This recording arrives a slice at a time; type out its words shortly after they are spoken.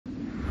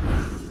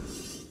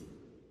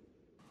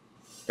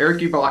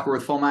Erik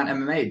with Full Mount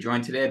MMA,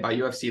 joined today by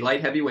UFC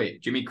light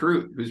heavyweight Jimmy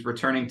Crute, who's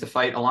returning to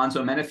fight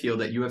Alonzo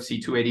Menifield at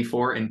UFC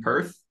 284 in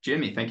Perth.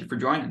 Jimmy, thank you for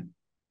joining.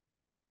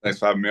 Thanks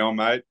for having me on,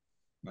 mate.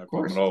 No Of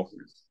problem at course.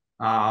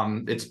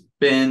 all. It's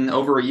been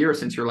over a year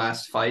since your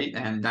last fight,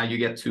 and now you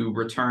get to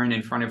return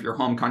in front of your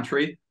home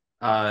country.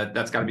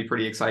 That's got to be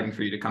pretty exciting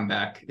for you to come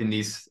back in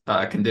these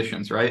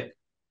conditions, right?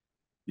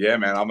 Yeah,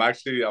 man.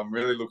 I'm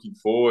really looking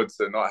forward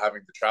to not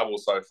having to travel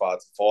so far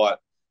to fight,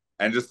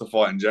 and just to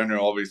fight in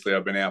general. Obviously,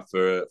 I've been out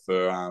for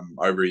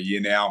over a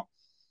year now,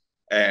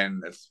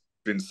 and it's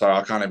been so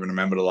I can't even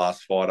remember the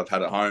last fight I've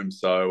had at home.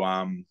 So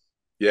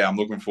yeah, I'm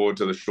looking forward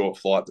to the short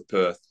flight to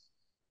Perth.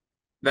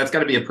 That's got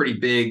to be a pretty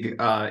big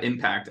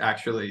impact,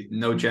 actually.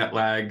 No jet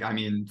lag. I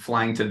mean,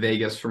 flying to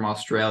Vegas from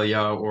Australia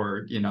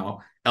or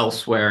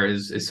elsewhere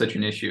is such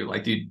an issue.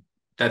 Like, dude,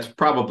 that's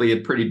probably a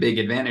pretty big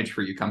advantage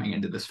for you coming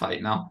into this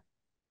fight now.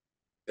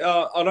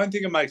 I don't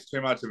think it makes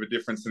too much of a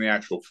difference in the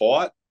actual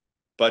fight,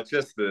 but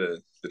just the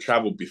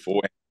travel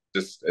before,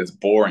 just it's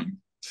boring.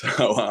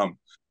 So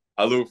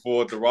I look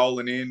forward to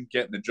rolling in,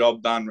 getting the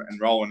job done,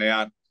 and rolling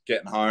out,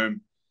 getting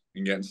home,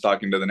 and getting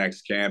stuck into the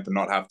next camp, and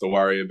not have to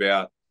worry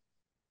about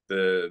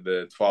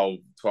the 12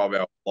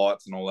 hour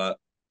flights and all that.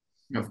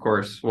 Of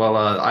course. Well,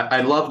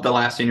 I loved the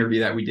last interview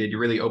that we did. You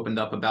really opened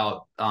up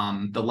about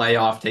the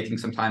layoff, taking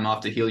some time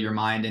off to heal your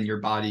mind and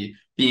your body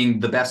being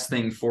the best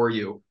thing for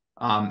you.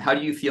 How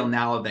do you feel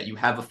now that you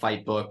have a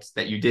fight booked,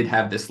 that you did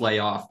have this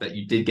layoff, that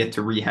you did get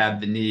to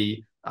rehab the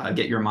knee,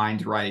 get your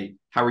mind right?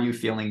 How are you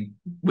feeling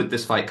with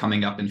this fight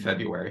coming up in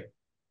February?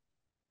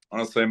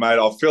 Honestly, mate,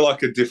 I feel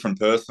like a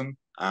different person.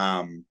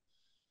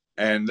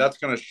 And that's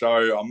going to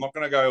show. I'm not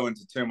going to go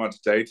into too much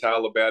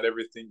detail about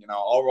everything.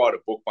 I'll write a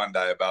book one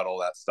day about all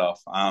that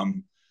stuff.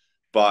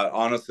 But I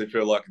honestly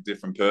feel like a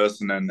different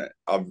person, and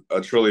I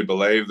truly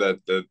believe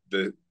that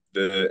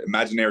the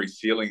imaginary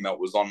ceiling that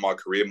was on my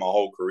career, my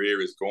whole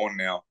career, is gone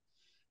now.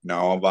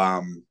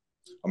 I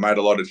made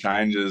a lot of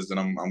changes, and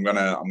I'm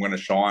gonna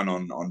shine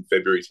on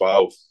February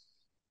 12th.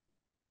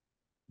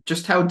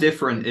 Just how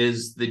different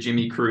is the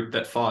Jimmy Crute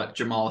that fought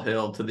Jamal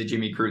Hill to the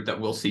Jimmy Crute that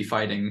we'll see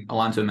fighting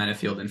Alonzo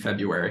Menifield in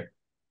February?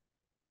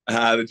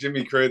 The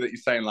Jimmy Crew that you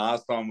seen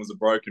last time was a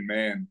broken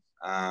man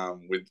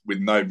with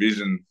no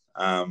vision.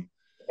 Now,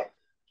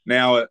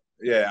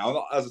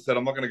 yeah, as I said,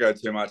 I'm not going to go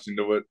too much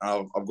into it.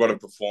 I've got to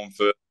perform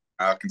first.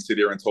 I can sit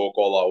here and talk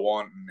all I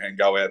want and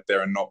go out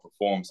there and not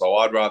perform. So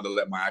I'd rather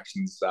let my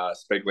actions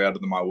speak louder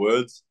than my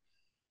words.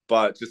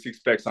 But just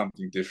expect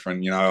something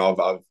different.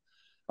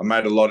 I've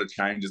made a lot of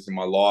changes in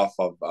my life.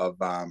 I've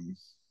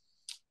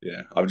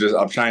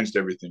changed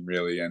everything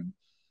really, and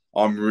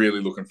I'm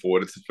really looking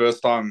forward. It's the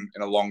first time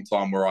in a long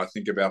time where I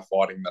think about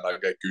fighting that I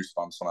get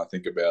goosebumps when I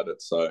think about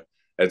it. So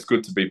it's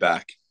good to be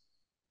back.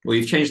 Well,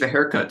 you've changed the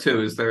haircut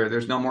too.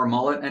 There's no more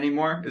mullet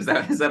anymore? Is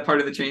that part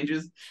of the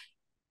changes?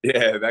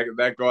 Yeah,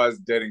 that guy's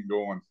dead and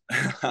gone.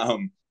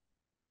 um,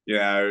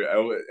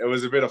 it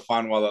was a bit of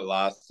fun while it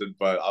lasted,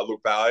 but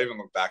I even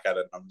look back at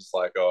it, and I'm just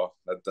like, oh,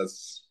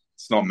 that's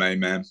it's not me,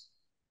 man.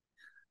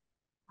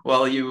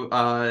 Well, you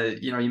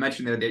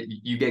mentioned that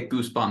you get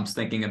goosebumps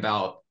thinking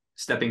about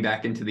stepping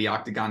back into the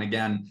octagon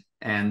again.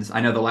 And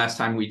I know the last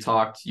time we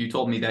talked, you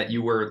told me that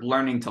you were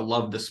learning to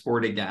love the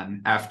sport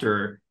again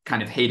after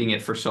kind of hating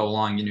it for so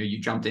long. You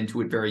jumped into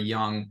it very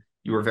young,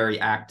 you were very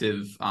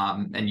active,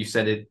 and you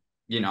said it,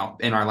 in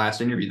our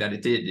last interview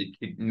that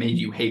it made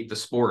you hate the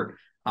sport.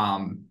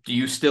 Do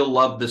you still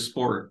love the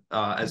sport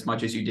as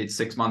much as you did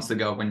 6 months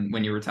ago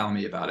when you were telling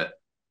me about it?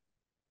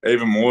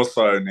 Even more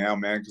so now,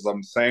 man, because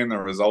I'm seeing the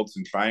results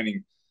in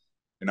training.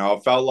 I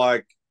felt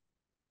like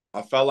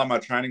my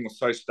training was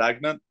so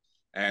stagnant,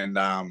 and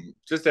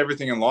just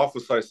everything in life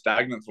was so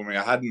stagnant for me.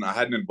 I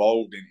hadn't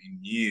evolved in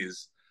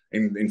years.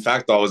 In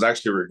fact, I was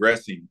actually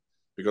regressing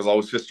because I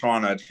was just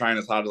trying to train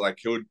as hard as I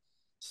could,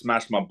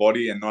 smash my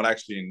body, and not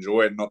actually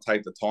enjoy it, not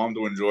take the time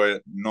to enjoy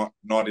it, not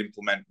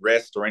implement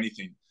rest or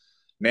anything.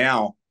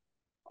 Now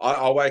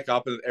I wake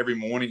up every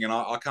morning and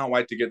I can't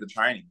wait to get the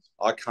training.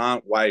 I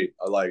can't wait.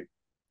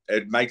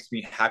 It makes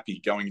me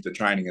happy going into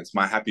training. It's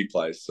my happy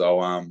place.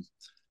 So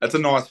that's a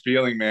nice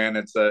feeling, man.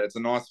 It's a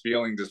nice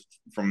feeling just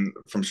from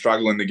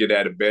struggling to get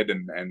out of bed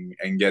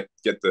and get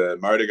the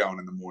motor going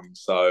in the morning.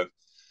 So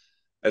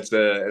it's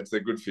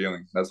a good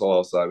feeling. That's all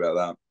I'll say about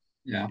that.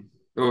 Yeah.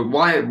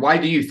 Why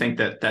do you think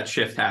that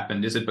shift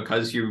happened? Is it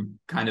because you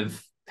kind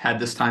of had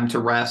this time to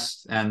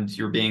rest and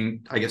you're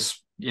being, I guess,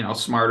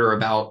 smarter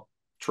about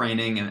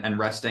training and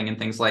resting and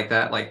things like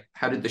that? Like,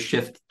 how did the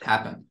shift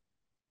happen?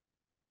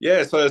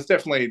 Yeah, so it's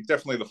definitely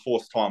the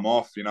forced time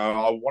off. I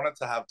wanted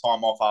to have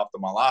time off after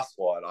my last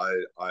fight.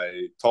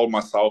 I told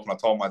myself and I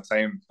told my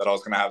team that I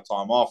was going to have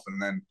time off,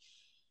 and then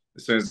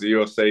as soon as the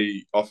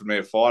UFC offered me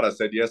a fight, I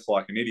said yes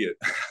like an idiot.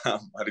 I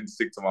didn't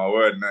stick to my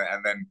word,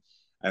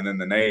 and then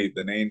the knee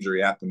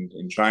injury happened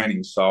in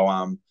training. So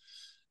I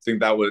think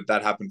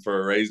that happened for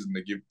a reason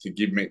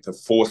to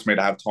force me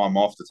to have time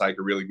off to take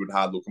a really good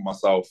hard look at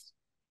myself.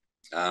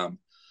 Um,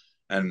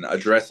 and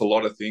address a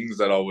lot of things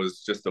that I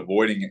was just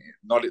avoiding,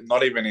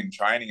 not even in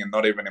training and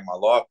not even in my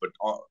life, but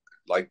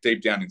like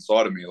deep down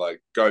inside of me,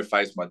 like go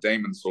face my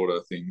demons sort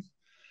of thing.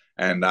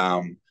 And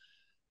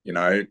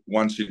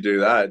once you do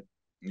that,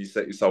 you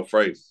set yourself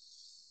free.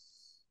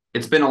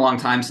 It's been a long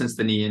time since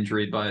the knee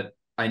injury, but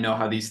I know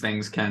how these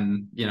things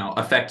can,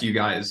 affect you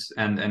guys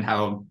and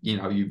how,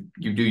 you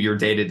do your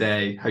day to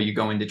day, how you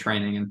go into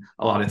training. And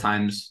a lot of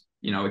times,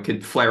 it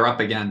could flare up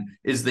again.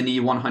 Is the knee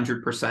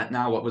 100%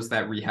 now? What was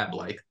that rehab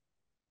like?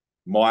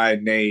 My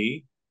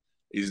knee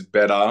is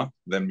better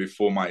than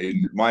before my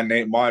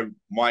knee,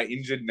 my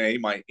injured knee,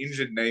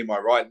 my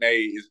right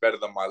knee is better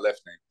than my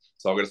left knee.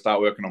 So I've got to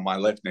start working on my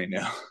left knee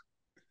now.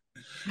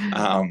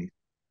 um,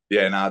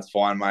 yeah, no, it's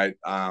fine, mate.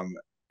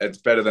 It's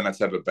better than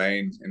it's ever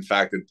been. In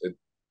fact,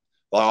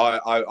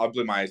 like I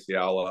blew my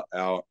ACL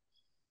out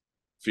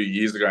a few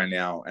years ago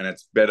now, and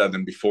it's better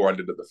than before I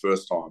did it the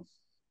first time.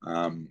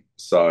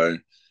 So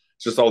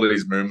just all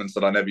these movements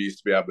that I never used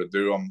to be able to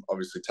do. I'm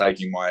obviously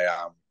taking my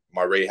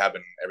rehab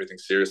and everything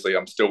seriously.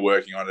 I'm still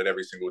working on it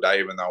every single day,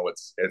 even though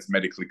it's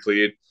medically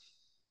cleared.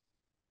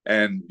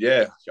 And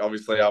yeah,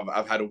 obviously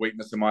I've had a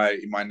weakness in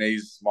my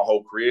knees my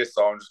whole career,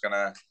 so I'm just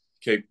gonna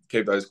keep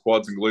those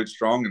quads and glutes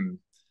strong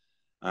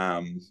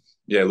and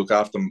yeah, look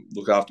after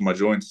my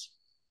joints.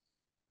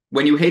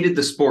 When you hated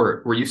the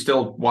sport, were you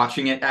still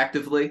watching it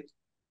actively?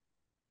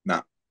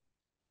 No,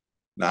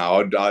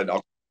 I'd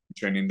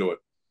tune into it.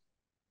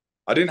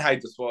 I didn't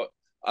hate the sport.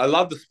 I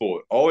love the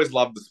sport. I always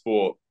loved the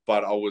sport,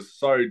 but I was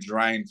so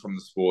drained from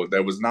the sport.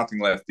 There was nothing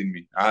left in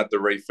me. I had to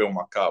refill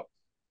my cup.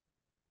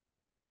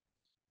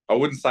 I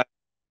wouldn't say I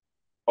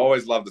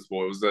always loved the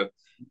sport. It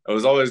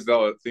was always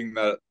the thing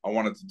that I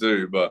wanted to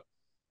do, but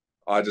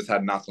I just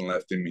had nothing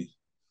left in me.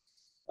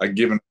 I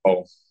given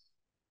all.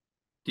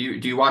 Do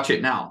you watch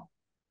it now?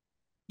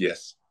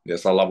 Yes,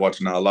 yes, I love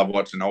watching it. I love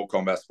watching all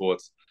combat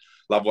sports.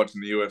 Love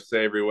watching the UFC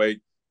every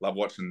week. Love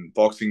watching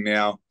boxing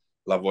now.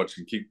 Love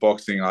watching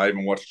kickboxing. I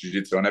even watch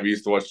jiu-jitsu. I never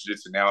used to watch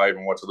jiu-jitsu. Now I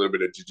even watch a little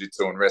bit of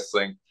jiu-jitsu and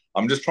wrestling.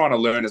 I'm just trying to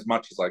learn as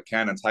much as I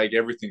can and take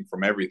everything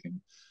from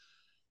everything.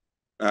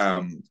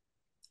 So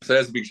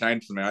that's a big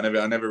change for me. I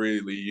never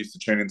really used to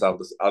tune into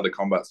other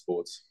combat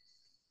sports.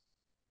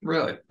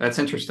 Really? That's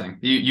interesting.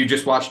 You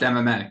just watched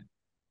MMA.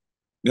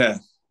 Yeah,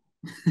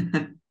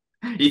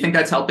 Do you think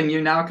that's helping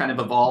you now kind of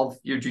evolve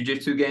your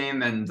jiu-jitsu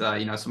game and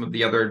some of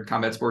the other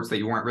combat sports that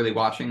you weren't really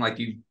watching? Like,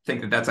 do you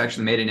think that that's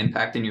actually made an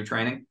impact in your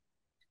training?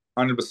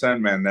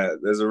 100%, man.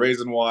 There's a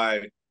reason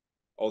why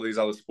all these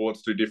other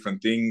sports do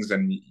different things,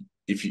 and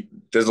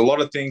there's a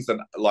lot of things that,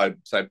 like,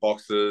 say,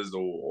 boxers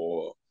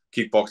or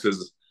kickboxers,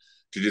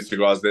 jiu-jitsu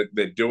guys that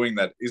they're doing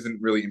that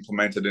isn't really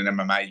implemented in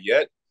MMA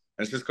yet,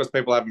 and it's just because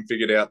people haven't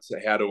figured out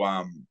how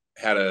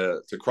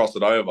to cross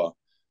it over,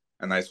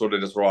 and they sort of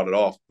just write it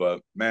off.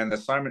 But man,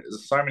 there's so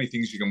many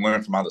things you can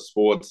learn from other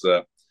sports,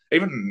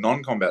 even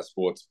non-combat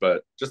sports.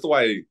 But just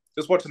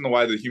watching the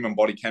way the human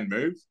body can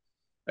move,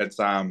 it's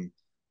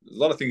there's a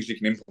lot of things you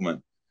can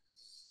implement.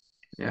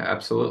 Yeah,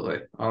 absolutely.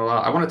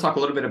 I want to talk a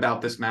little bit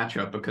about this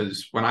matchup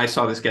because when I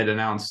saw this get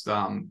announced,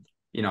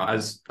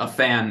 as a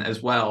fan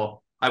as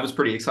well, I was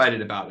pretty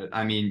excited about it.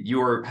 I mean,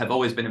 have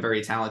always been a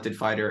very talented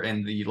fighter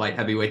in the light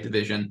heavyweight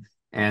division,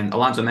 and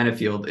Alonzo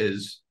Menifield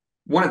is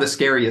one of the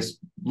scariest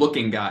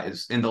looking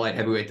guys in the light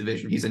heavyweight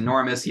division. He's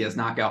enormous. He has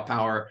knockout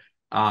power.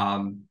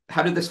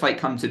 How did this fight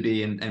come to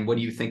be, and what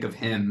do you think of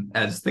him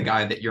as the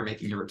guy that you're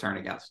making your return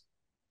against?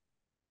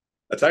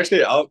 It's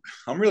actually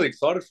I'm really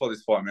excited for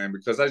this fight, man,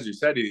 because as you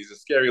said, he's a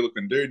scary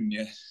looking dude, and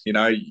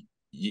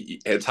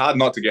it's hard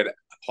not to get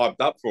hyped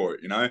up for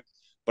it,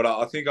 But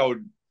I think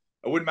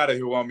it wouldn't matter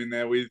who I'm in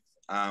there with.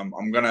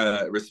 I'm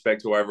gonna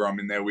respect whoever I'm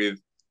in there with.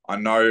 I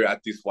know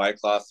at this weight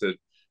class that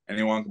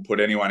anyone can put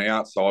anyone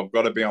out, so I've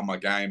got to be on my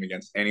game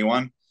against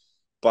anyone.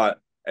 But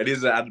it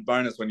is an added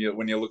bonus when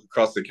you look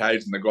across the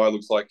cage and the guy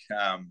looks like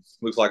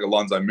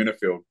Alonzo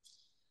Menifield.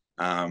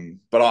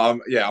 But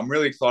I'm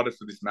really excited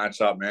for this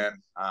matchup,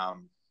 man.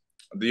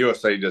 The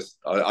UFC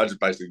I just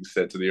basically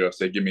said to the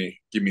UFC,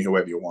 give me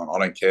whoever you want. I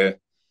don't care.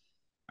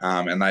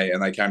 And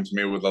they came to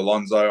me with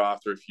Alonzo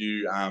after a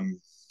few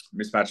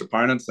mismatch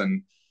opponents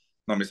and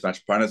not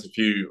mismatch opponents, a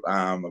few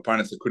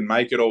opponents that couldn't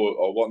make it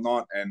or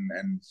whatnot.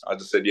 And I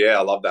just said, yeah,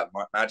 I love that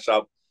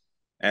matchup.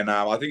 And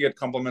I think it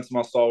complements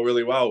my style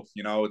really well.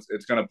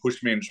 It's going to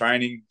push me in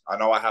training. I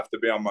know I have to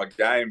be on my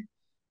game,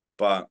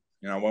 but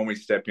when we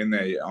step in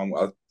there,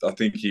 I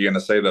think you're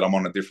going to see that I'm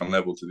on a different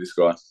level to this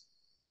guy.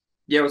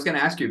 Yeah, I was going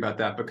to ask you about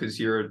that because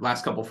your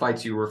last couple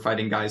fights, you were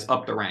fighting guys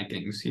up the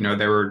rankings.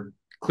 They were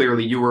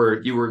clearly you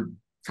were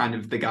kind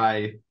of the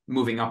guy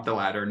moving up the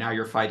ladder. Now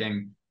you're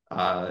fighting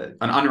an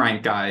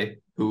unranked guy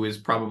who is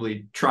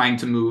probably trying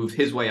to move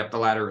his way up the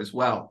ladder as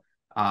well.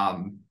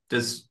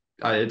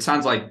 It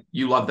sounds like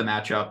you love the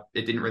matchup.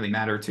 It didn't really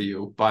matter to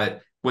you,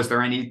 but was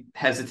there any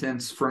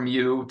hesitance from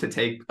you to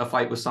take a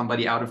fight with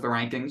somebody out of the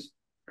rankings?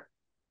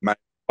 Mate,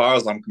 as far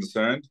as I'm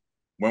concerned,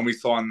 when we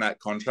sign that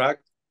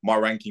contract, my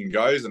ranking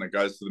goes and it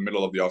goes to the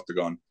middle of the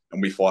octagon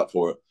and we fight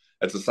for it.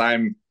 It's the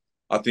same,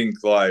 I think,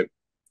 like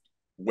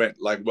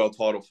world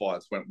title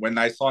fights. When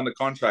they sign the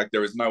contract,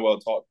 there is no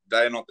world title.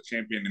 They're not the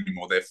champion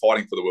anymore. They're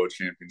fighting for the world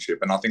championship.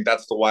 And I think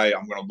that's the way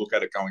I'm going to look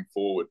at it going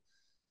forward.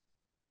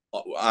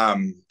 Well, I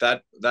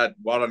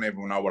don't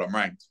even know what I'm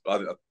ranked,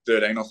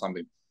 13 or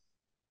something.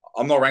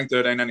 I'm not ranked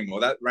 13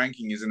 anymore. That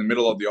ranking is in the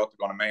middle of the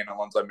octagon, and me and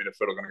Alonzo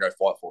Menifield are going to go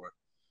fight for it.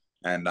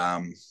 And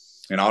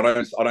I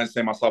don't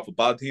see myself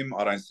above him.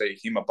 I don't see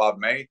him above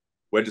me.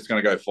 We're just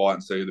going to go fight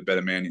and see who the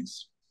better man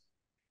is.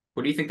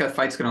 What do you think that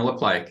fight's going to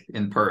look like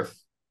in Perth,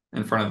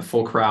 in front of the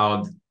full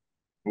crowd?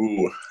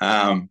 Ooh,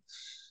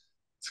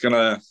 it's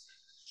gonna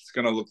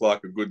look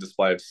like a good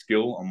display of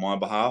skill on my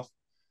behalf.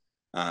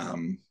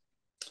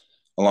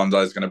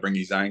 Alonzo's going to bring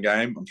his own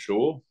game, I'm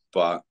sure,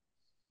 but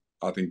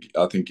I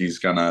think he's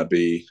going to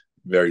be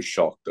very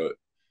shocked at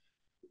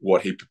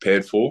what he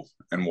prepared for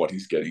and what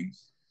he's getting.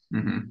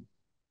 Mm-hmm.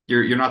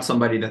 You're not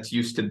somebody that's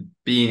used to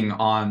being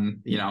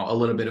on, a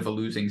little bit of a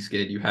losing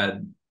skid. You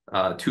had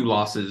 2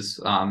 losses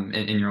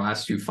in your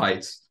last 2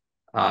 fights.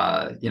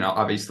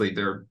 Obviously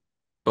they're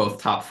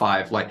both top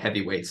 5 light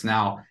heavyweights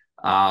now.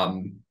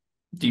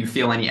 Do you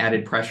feel any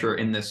added pressure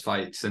in this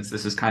fight since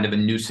this is kind of a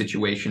new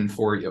situation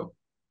for you?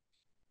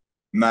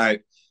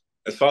 Mate,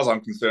 as far as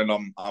I'm concerned,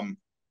 I'm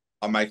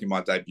making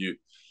my debut.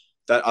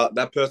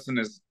 That person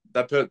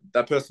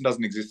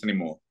doesn't exist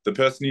anymore. The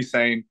person you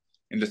seen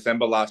in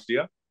December last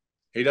year,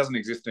 he doesn't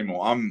exist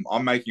anymore.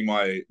 I'm making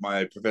my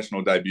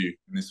professional debut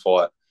in this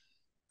fight.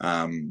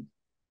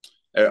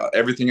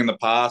 Everything in the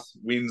past,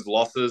 wins,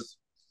 losses,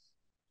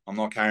 I'm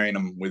not carrying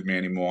them with me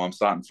anymore. I'm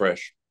starting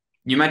fresh.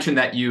 You mentioned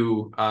that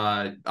you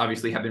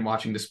obviously have been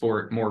watching the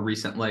sport more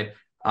recently.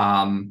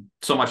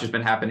 So much has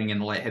been happening in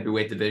the light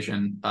heavyweight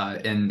division,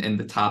 in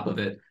the top of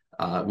it,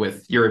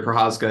 with Yuri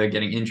Prochazka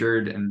getting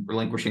injured and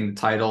relinquishing the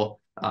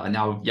title.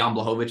 Now Jan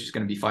Blachowicz is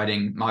going to be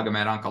fighting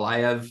Magomed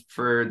Ankalaev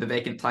for the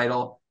vacant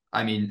title.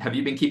 I mean, have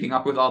you been keeping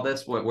up with all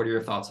this? What are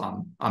your thoughts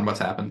on what's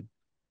happened?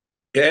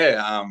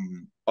 Yeah,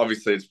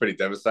 obviously it's pretty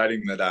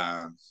devastating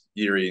that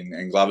Yuri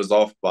and Glover's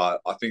off,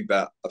 but I think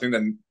the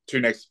 2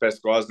 next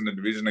best guys in the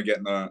division are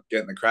getting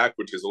the crack,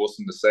 which is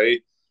awesome to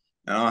see,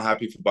 and I'm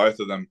happy for both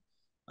of them.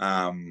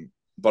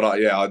 But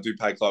I do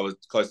pay close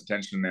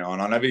attention now,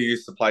 and I never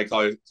used to pay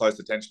close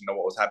attention to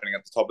what was happening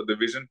at the top of the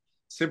division,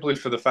 simply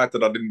for the fact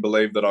that I didn't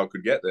believe that I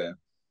could get there.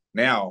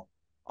 Now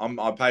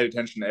I pay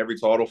attention to every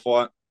title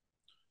fight.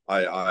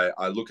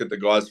 I look at the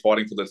guys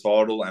fighting for the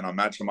title and I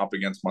match them up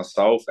against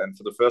myself. And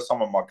for the first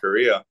time in my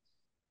career,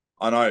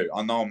 I know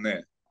I'm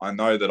there. I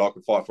know that I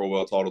could fight for a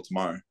world title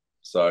tomorrow.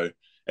 So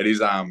it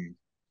is,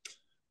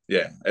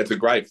 it's a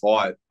great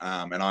fight.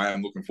 And I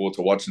am looking forward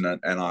to watching it.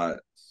 And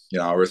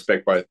I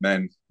respect both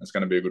men. It's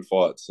going to be a good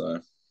fight. So.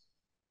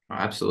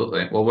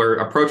 Absolutely. Well, we're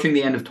approaching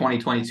the end of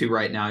 2022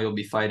 right now. You'll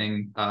be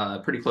fighting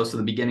pretty close to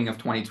the beginning of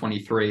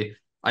 2023.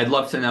 I'd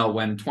love to know,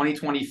 when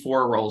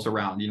 2024 rolls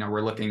around,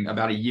 we're looking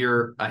about a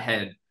year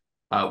ahead.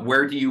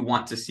 Where do you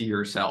want to see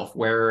yourself?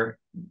 Where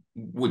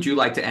would you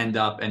like to end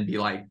up and be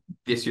like,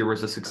 this year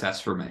was a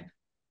success for me?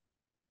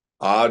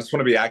 I just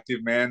want to be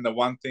active, man. The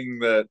one thing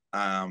that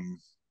I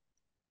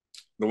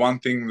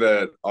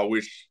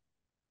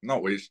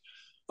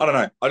don't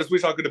know. I just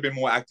wish I could have been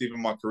more active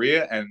in my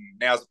career, and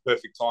now's the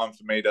perfect time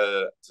for me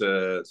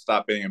to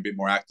start being a bit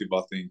more active.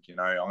 I think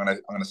I'm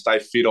gonna stay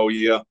fit all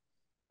year.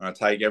 I'm gonna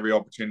take every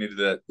opportunity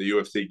that the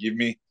UFC give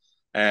me,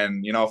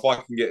 and if I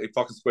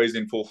can squeeze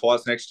in 4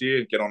 fights next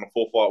year, get on a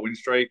 4-fight win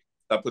streak,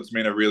 that puts me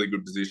in a really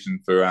good position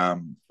for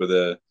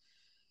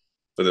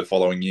the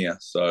following year.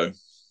 So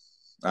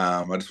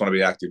I just want to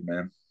be active,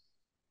 man.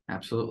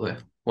 Absolutely.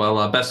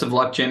 Well, best of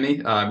luck,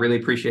 Jimmy. Really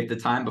appreciate the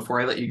time.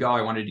 Before I let you go,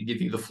 I wanted to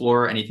give you the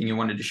floor. Anything you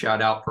wanted to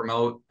shout out,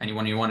 promote,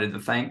 anyone you wanted to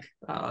thank,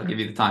 I'll give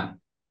you the time.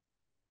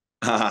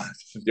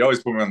 You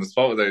always put me on the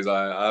spot with these.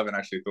 I haven't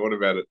actually thought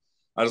about it.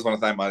 I just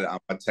want to thank my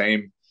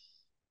team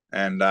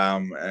and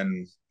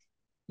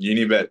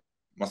Unibet,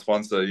 my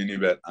sponsor,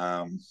 Unibet.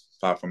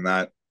 Apart from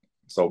that,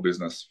 it's all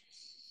business.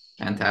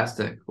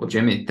 Fantastic. Well,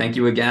 Jimmy, thank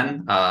you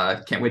again.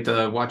 Can't wait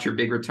to watch your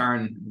big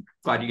return.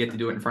 Glad you get to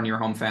do it in front of your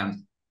home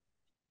fans.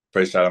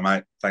 Appreciate it,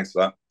 mate. Thanks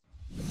for that.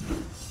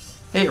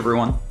 Hey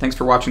everyone, thanks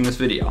for watching this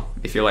video.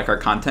 If you like our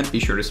content, be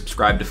sure to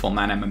subscribe to Full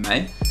Man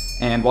MMA.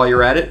 And while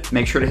you're at it,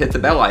 make sure to hit the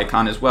bell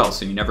icon as well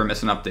so you never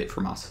miss an update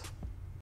from us.